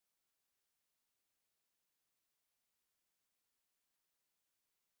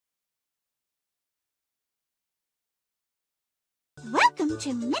Welcome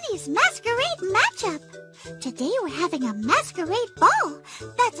to Minnie's Masquerade Matchup! Today we're having a Masquerade Ball.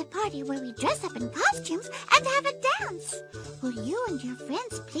 That's a party where we dress up in costumes and have a dance. Will you and your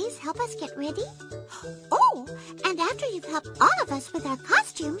friends please help us get ready? Oh, and after you've helped all of us with our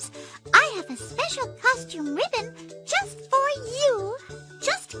costumes, I have a special costume ribbon just for you.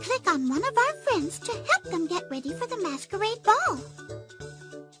 Just click on one of our friends to help them get ready for the Masquerade Ball.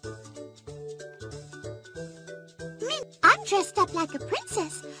 I'm dressed up like a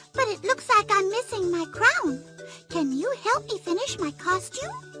princess, but it looks like I'm missing my crown. Can you help me finish my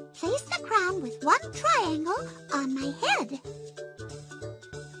costume? Place the crown with one triangle on my head.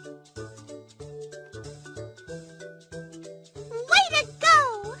 Way to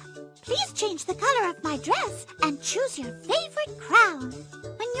go! Please change the color of my dress and choose your favorite crown.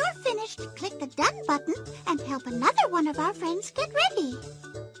 When you're finished, click the Done button and help another one of our friends get ready.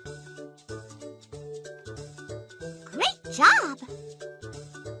 Great job!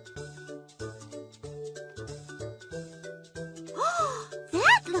 Oh,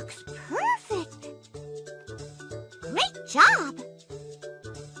 that looks perfect! Great job!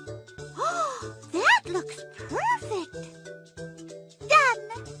 Oh, that looks perfect! Done!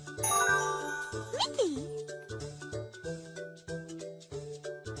 Mickey!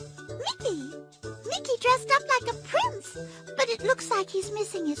 Mickey dressed up like a prince, but it looks like he's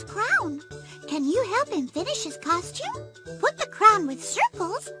missing his crown. Can you help him finish his costume? Put the crown with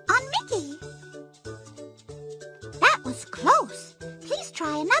circles on Mickey. That was close. Please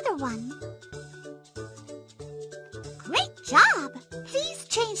try another one. Great job! Please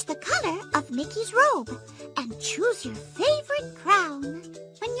change the color of Mickey's robe and choose your favorite crown.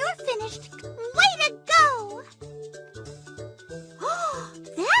 When you're finished, way to go! Oh,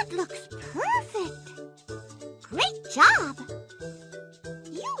 that looks perfect! Great job!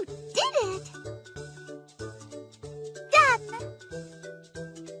 You did it! Done!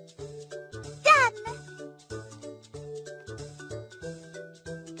 Done!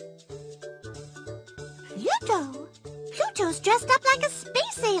 Pluto's dressed up like a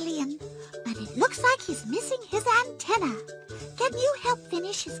space alien, but it looks like he's missing his antenna. Can you help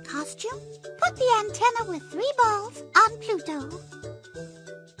finish his costume? Put the antenna with 3 balls on Pluto.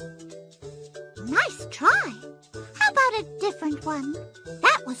 Nice try! How about a different one?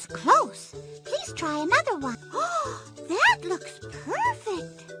 That was close. Please try another one. Oh, that looks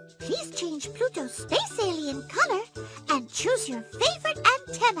perfect. Please change Pluto's space alien color and choose your favorite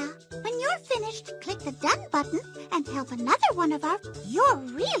antenna. When you're finished, click the Done button and help another one of our... You're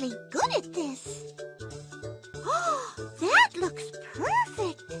really good at this. Oh, that looks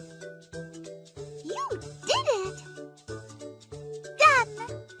perfect. You did it. Done.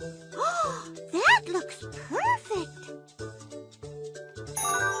 Oh, that looks perfect.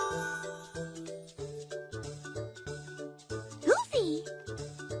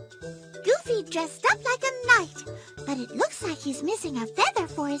 Goofy dressed up like a knight, but it looks like he's missing a feather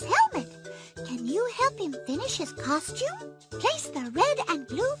for his helmet. Can you help him finish his costume? Place the red and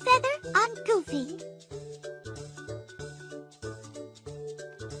blue feather on Goofy.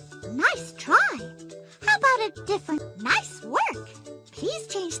 Nice try. How about a different... Nice work. Please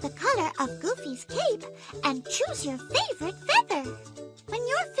change the color of Goofy's cape and choose your favorite feather. When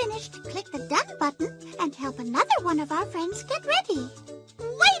you're finished, click the Done button and help another one of our friends get ready.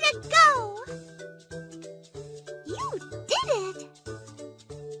 Way to go! You did it!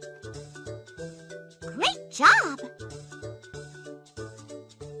 Great job!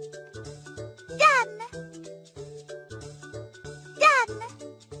 Done! Done!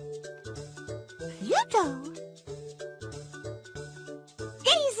 Pluto!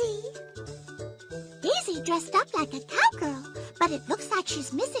 Daisy dressed up like a cowgirl, but it looks like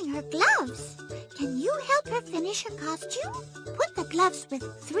she's missing her gloves. Can you help her finish her costume? Put the gloves with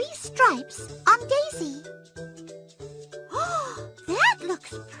 3 stripes on Daisy. Oh, that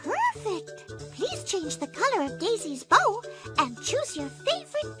looks perfect. Please change the color of Daisy's bow and choose your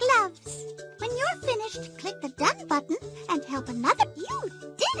favorite gloves. When you're finished, click the Done button and help another... You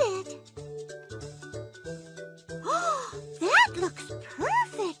did it! Oh, that looks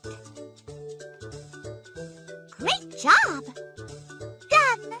perfect. Great job!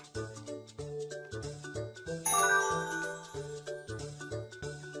 Done!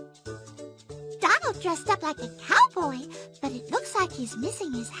 Donald dressed up like a cowboy, but it looks like he's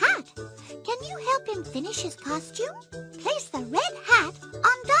missing his hat. Can you help him finish his costume? Place the red hat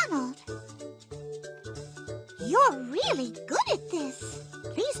on Donald. You're really good at this.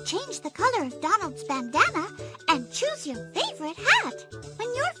 Please change the color of Donald's bandana and choose your favorite hat.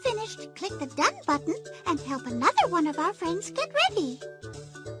 When you're finished, click the Done button and help another one of our friends get ready.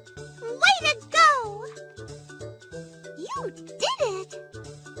 Way to go! You did it!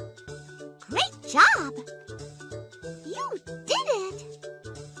 job. You did it.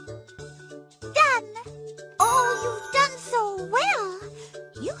 Done. Oh, you've done so well.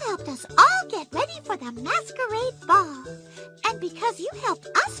 You helped us all get ready for the Masquerade Ball. And because you helped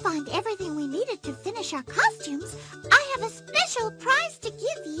us find everything we needed to finish our costumes, I have a special prize to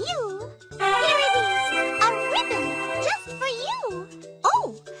give you. Here it is, a ribbon just for you.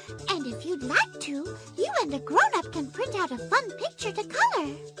 Oh, and if you'd like to, you and a grown-up can print out a fun picture to color.